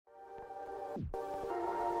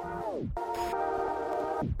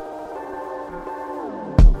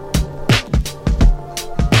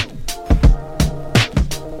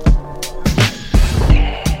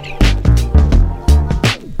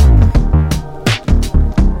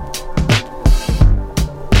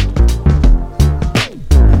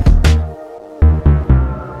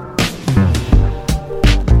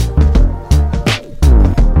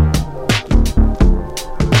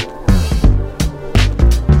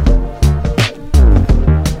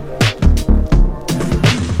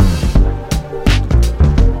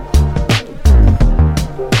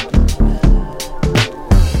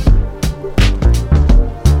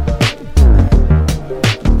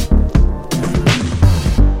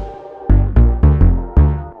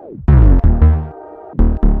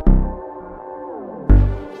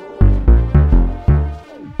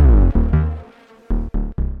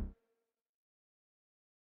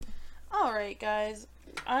Alright guys,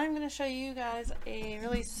 I'm going to show you guys a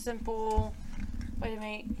really simple way to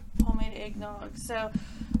make homemade eggnog. So,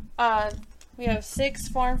 we have 6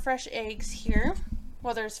 farm fresh eggs here.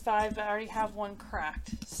 Well, there's 5, but I already have 1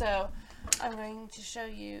 cracked. So, I'm going to show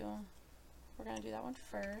you, we're going to do that one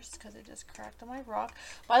first because it just cracked on my rock.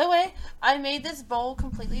 By the way, I made this bowl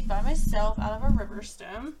completely by myself out of a river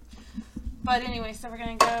stone. But anyway, so we're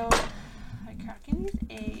going to go by cracking these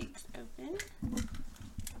eggs open.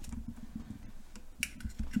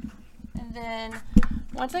 And then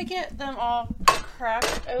once I get them all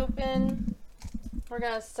cracked open, we're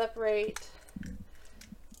going to separate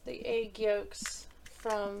the egg yolks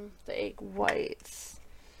from the egg whites.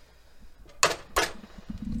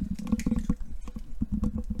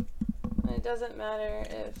 And it doesn't matter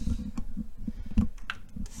if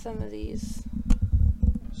some of these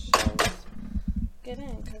shells get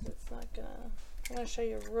in because it's not going to. I'm going to show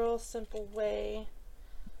you a real simple way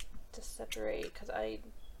to separate because I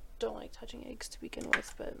don't like touching eggs to begin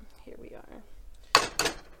with, but here we are.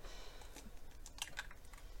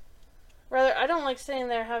 Rather, I don't like sitting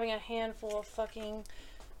there having a handful of fucking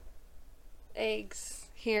eggs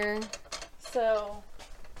here, so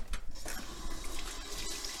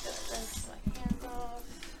just rinse my hands off.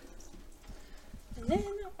 And then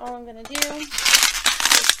all I'm gonna do is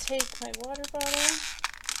take my water bottle,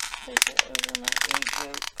 place it over my egg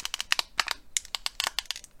yolk.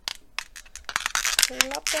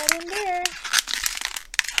 Plop that in there.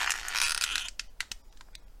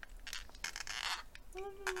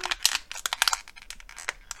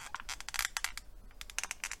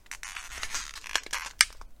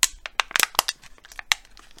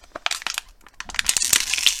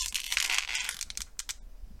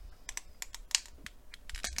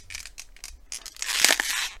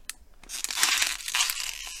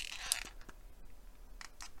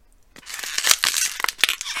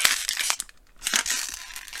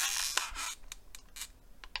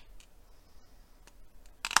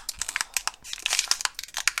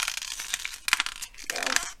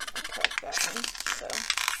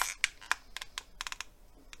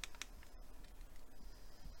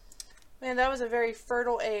 Man, that was a very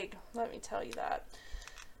fertile egg, let me tell you that.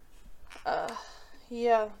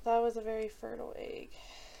 Yeah, that was a very fertile egg.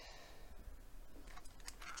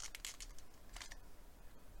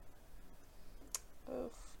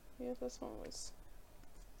 Oh, yeah, this one was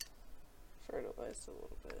fertilized a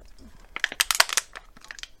little bit.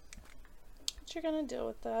 But you're gonna deal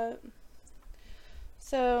with that.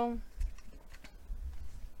 So,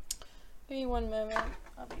 give me one moment.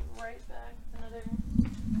 I'll be right back with another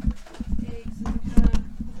egg. So I'm kind of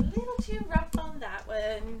a little too rough on that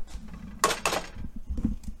one.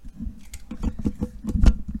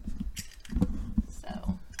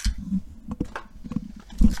 So.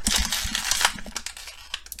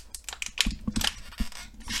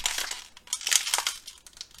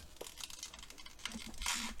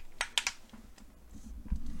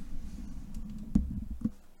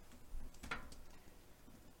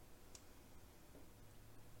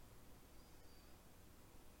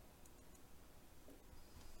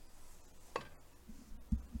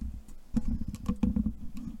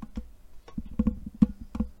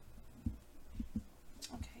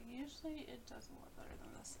 Usually it does a lot better than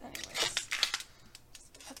this. Anyways,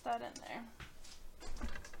 just put that in there.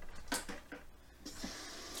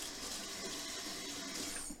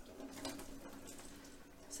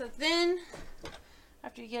 So then,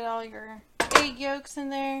 after you get all your egg yolks in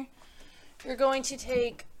there, you're going to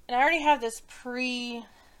take, and I already have this pre-made,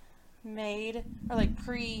 or like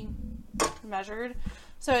pre-measured.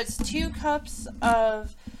 So it's 2 cups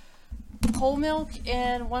of whole milk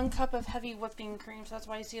and 1 cup of heavy whipping cream. So that's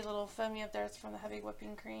why you see a little foamy up there. It's from the heavy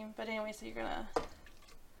whipping cream. But anyway, so you're gonna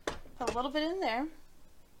put a little bit in there.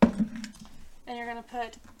 and you're going to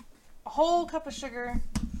put a whole cup of sugar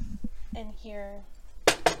in here.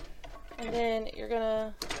 And then you're going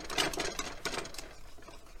to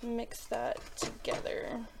mix that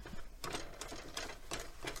together.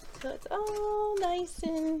 So it's all nice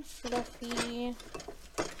and fluffy.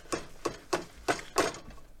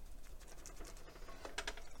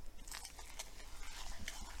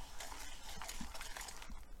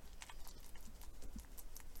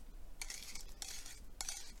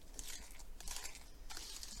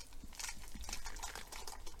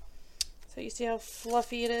 So you see how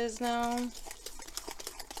fluffy it is now?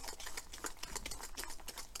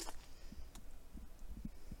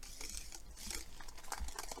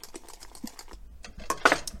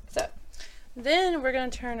 So then we're going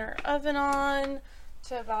to turn our oven on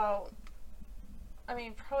to about,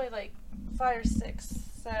 probably like 5 or 6.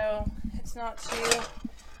 So it's not too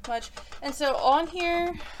much. And so on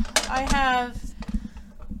here, I have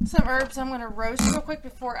some herbs I'm going to roast real quick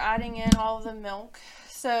before adding in all of the milk.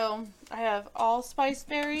 So I have allspice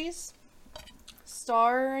berries,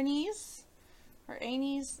 star anise, or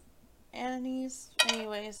anise,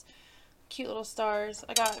 anyways, cute little stars.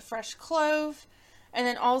 I got fresh clove, and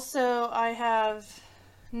then also I have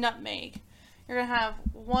nutmeg. You're going to have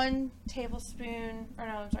 1 tablespoon, or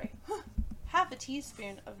no, I'm sorry, half a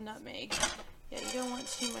teaspoon of nutmeg. Yeah, you don't want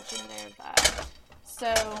too much in there of that.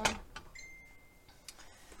 So,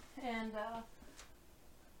 and,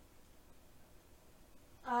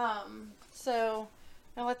 so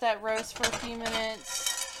I'll let that roast for a few minutes.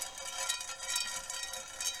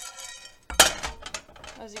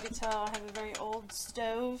 As you can tell, I have a very old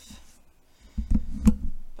stove,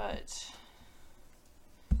 but that's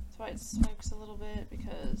why it smokes a little bit,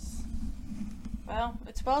 because, well,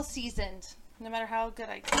 it's well seasoned. No matter how good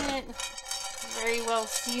I clean it, it's very well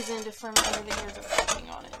seasoned from over the years of cooking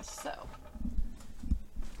on it, so.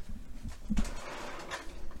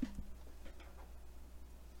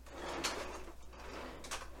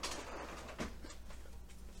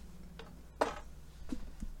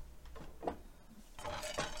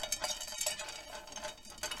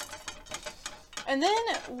 And then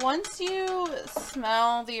once you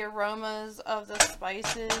smell the aromas of the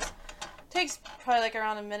spices, it takes probably like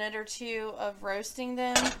around a minute or 2 of roasting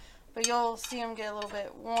them, but you'll see them get a little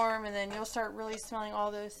bit warm, and then you'll start really smelling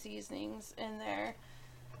all those seasonings in there.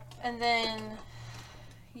 And then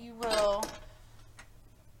you will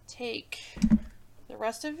take the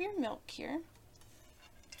rest of your milk here.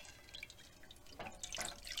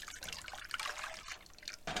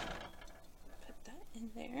 Put that in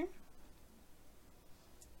there.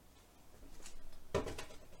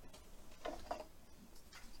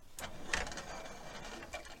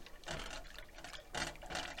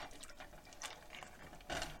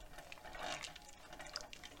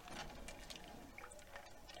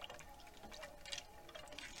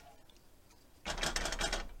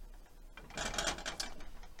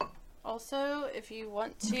 Also, if you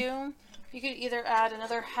want to, you could either add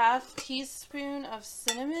another ½ teaspoon of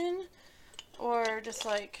cinnamon, or just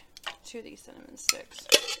like 2 of these cinnamon sticks.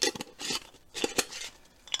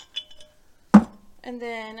 And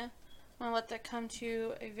then I'm going to let that come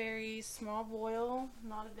to a very small boil,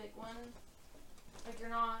 not a big one. Like you're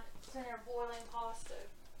not sitting there boiling pasta.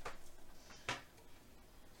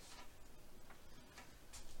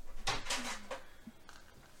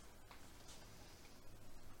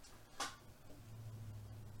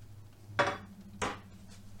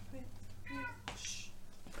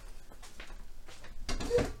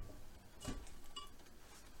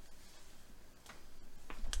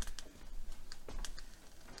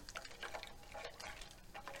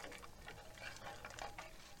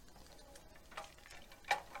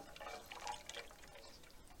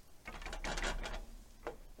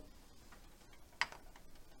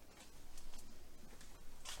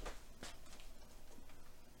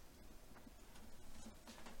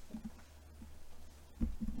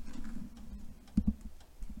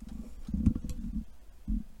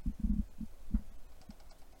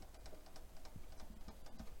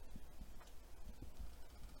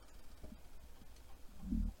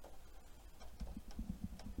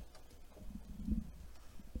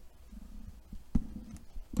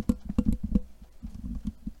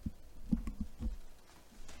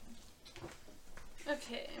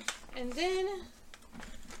 Okay, and then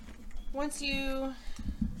once you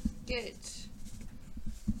get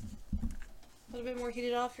a little bit more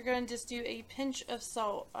heated off, you're going to just do a pinch of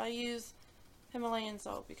salt. I use Himalayan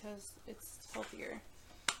salt because it's healthier,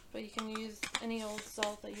 but you can use any old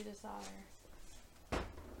salt that you desire.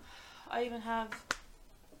 I even have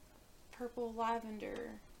purple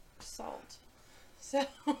lavender salt, so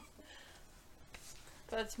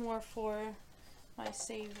that's more for my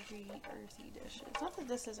savory, earthy dishes. Not that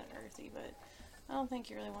this isn't earthy, but I don't think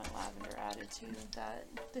you really want lavender added to that.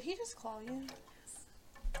 Did he just claw you?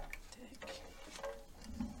 Dick.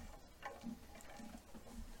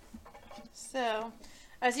 So,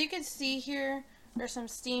 as you can see here, there's some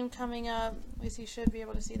steam coming up. At least you should be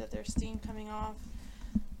able to see that there's steam coming off.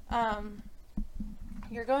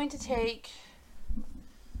 You're going to take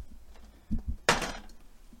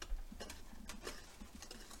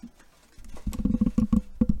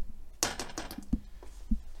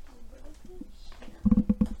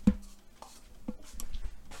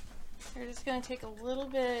going to take a little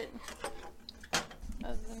bit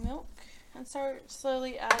of the milk and start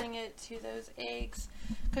slowly adding it to those eggs,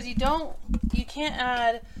 because you can't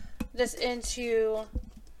add this into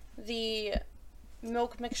the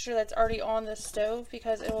milk mixture that's already on the stove,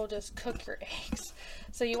 because it will just cook your eggs.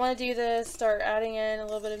 So you want to do this, start adding in a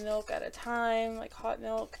little bit of milk at a time, like hot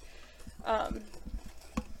milk,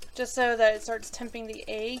 just so that it starts temping the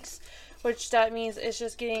eggs, which that means it's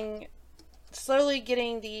just slowly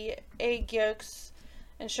getting the egg yolks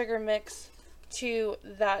and sugar mix to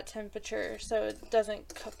that temperature so it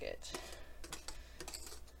doesn't cook it.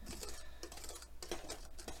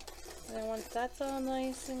 And then once that's all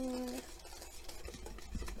nice and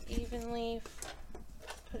evenly,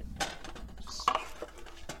 put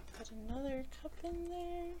another cup in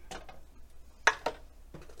there.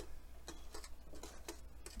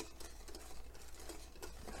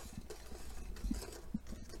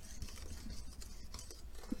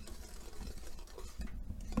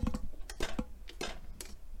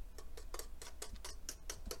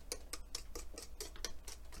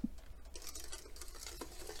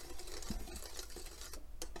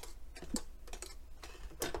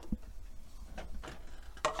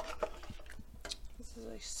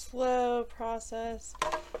 Slow process,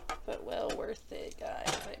 but well worth it,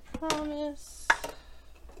 guys, I promise.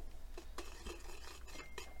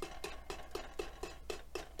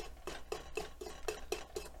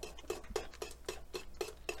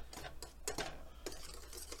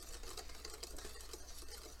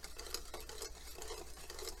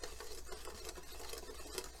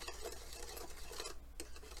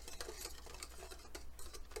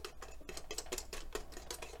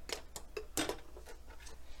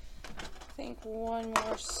 I think one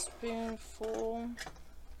more spoonful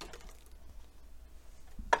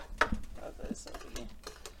of this will be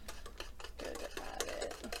good at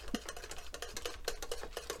it,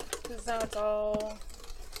 because now it's all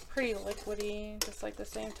pretty liquidy, just like the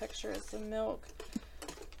same texture as the milk.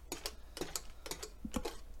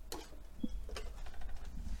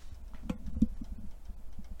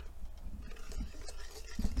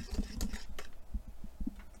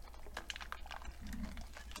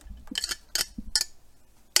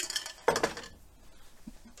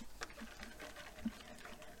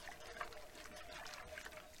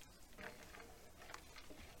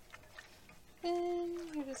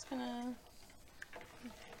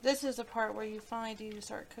 This is the part where you finally do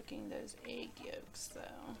start cooking those egg yolks,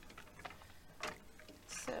 though.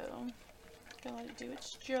 So, gonna let it do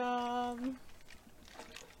its job.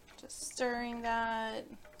 Just stirring that.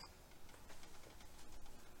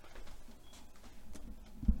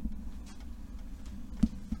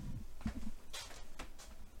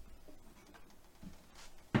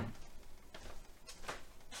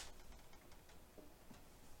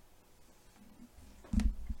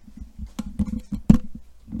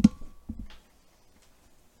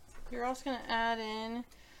 You're also going to add in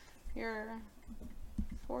your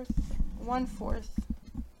 1/4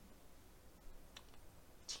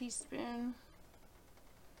 teaspoon,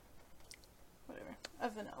 whatever,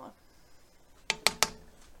 of vanilla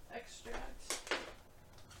extract.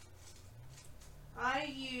 I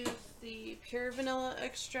use the pure vanilla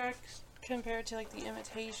extract compared to like the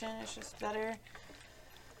imitation. It's just better.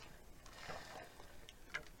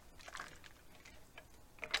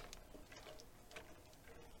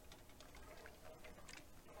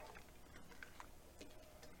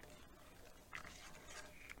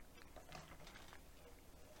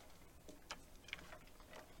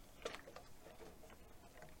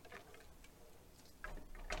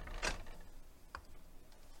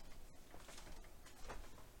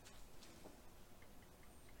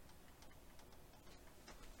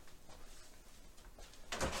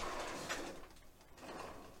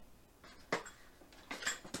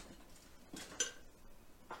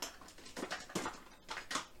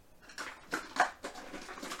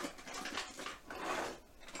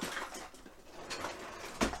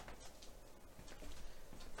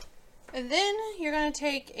 And then you're going to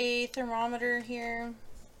take a thermometer here,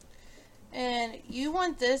 and you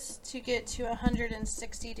want this to get to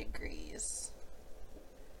 160 degrees.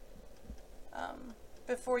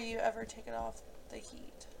 before you ever take it off the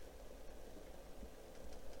heat.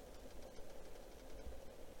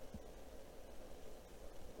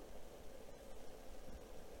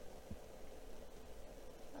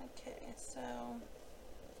 Okay, so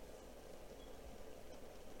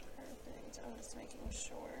perfect. I'm just making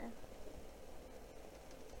sure.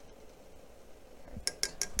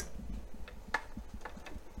 Perfect.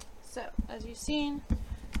 So, as you've seen,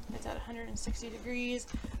 it's at 160 degrees.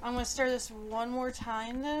 I'm going to stir this one more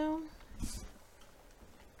time though,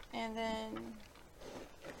 and then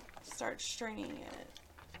start straining it.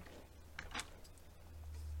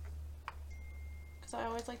 Because I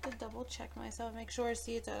always like to double check myself, make sure.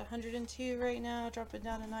 See, it's at 102 right now, drop it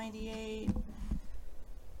down to 98.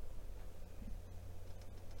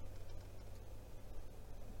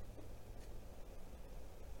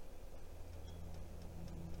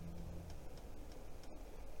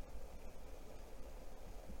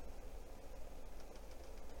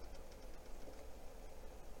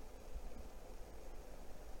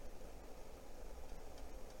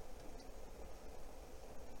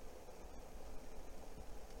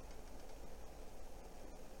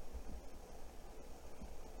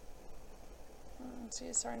 See,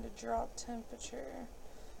 it's starting to drop temperature.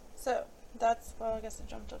 So that's, well, I guess it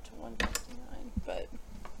jumped up to 159,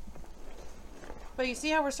 but you see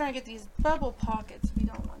how we're starting to get these bubble pockets? We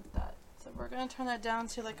don't want that. So we're going to turn that down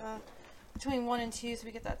to like between 1 and 2 so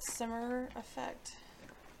we get that simmer effect.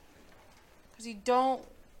 Because you don't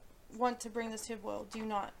want to bring this to a boil. Do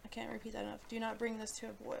not, I can't repeat that enough, do not bring this to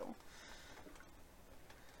a boil.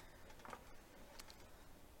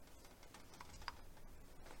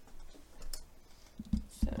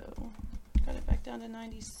 So, got it back down to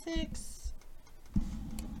 96.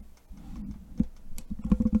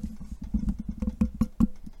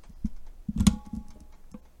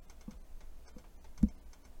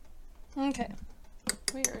 Okay,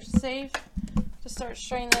 we are safe to start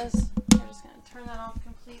straining this. We're just going to turn that off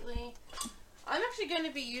completely. I'm actually going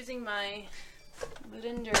to be using my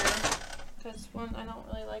blender because one, I don't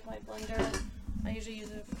really like my blender. I usually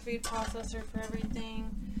use a food processor for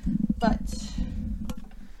everything, but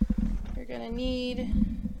you're going to need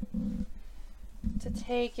to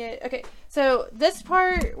take it. Okay, so this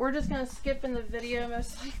part we're just going to skip in the video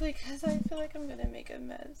most likely because I feel like I'm going to make a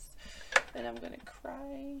mess and I'm going to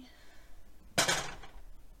cry. I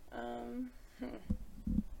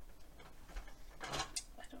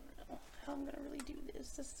don't know how I'm gonna really do this.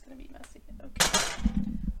 This is gonna be messy. Okay.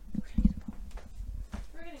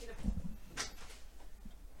 We're gonna get a bowl.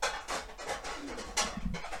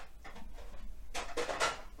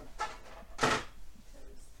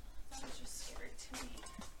 That was just scary to me.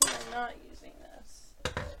 We're not using this.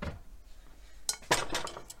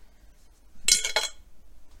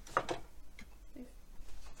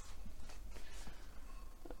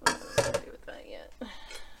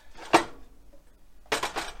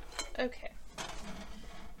 Okay.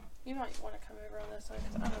 You might want to come over on this one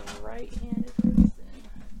because I'm a right-handed person.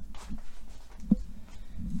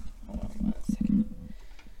 Hold on 1 second.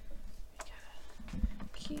 We gotta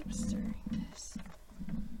keep stirring this.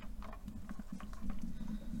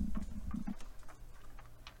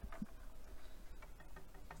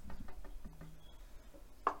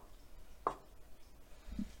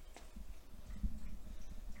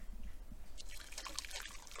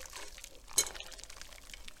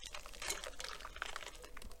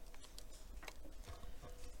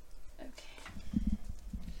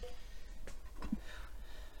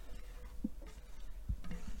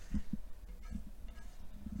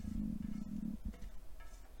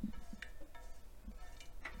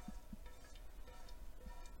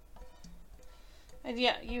 And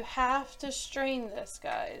yeah, you have to strain this,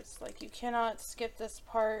 guys. Like, you cannot skip this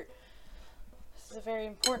part. This is a very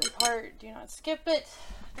important part. Do not skip it.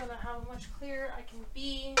 Don't know how much clearer I can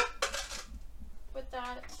be with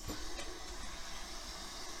that.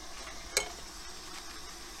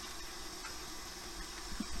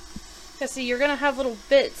 Because see, you're going to have little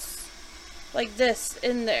bits like this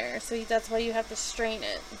in there. So that's why you have to strain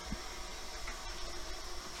it.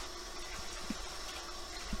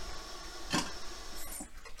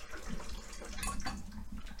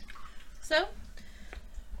 So,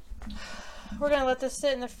 we're going to let this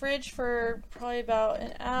sit in the fridge for probably about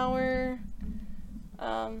an hour,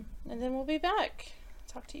 and then we'll be back.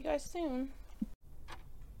 Talk to you guys soon.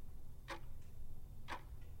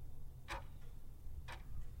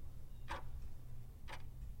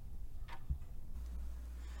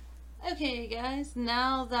 Okay guys,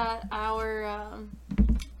 now that our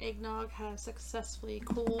eggnog has successfully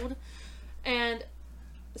cooled, and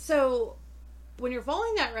so when you're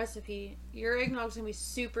following that recipe, your eggnog's gonna be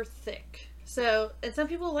super thick. So, and some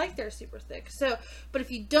people like theirs super thick. So, but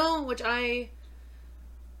if you don't, which I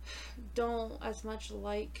don't as much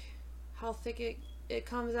like how thick it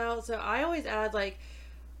comes out, so I always add like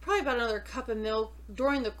probably about another cup of milk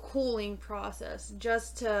during the cooling process,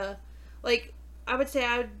 just to, like, I would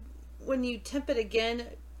say when you temp it again,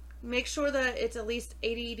 make sure that it's at least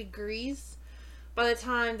 80 degrees by the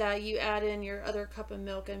time that you add in your other cup of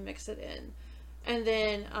milk and mix it in. And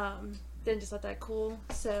then just let that cool.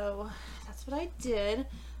 So that's what I did.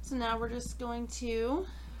 So now we're just going to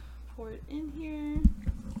pour it in here.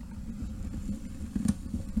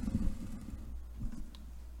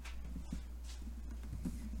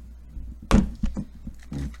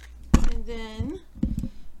 And then,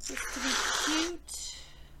 just to be cute,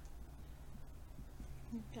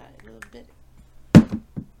 got a little bit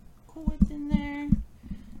Cool Whip in there.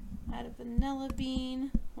 Add a vanilla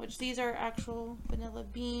bean, which these are actual vanilla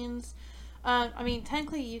beans. I mean,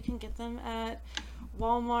 technically you can get them at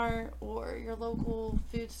Walmart or your local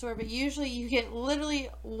food store, but usually you get literally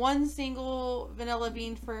one single vanilla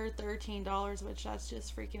bean for $13, which that's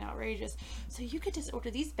just freaking outrageous. So you could just order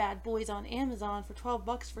these bad boys on Amazon for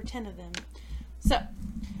 $12 for 10 of them. So,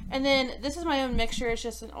 and then this is my own mixture. It's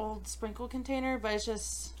just an old sprinkle container, but it's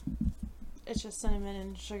just cinnamon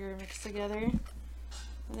and sugar mixed together.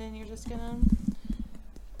 And then you're just gonna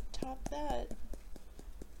top that.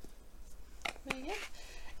 There you go.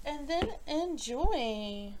 And then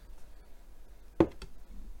enjoy.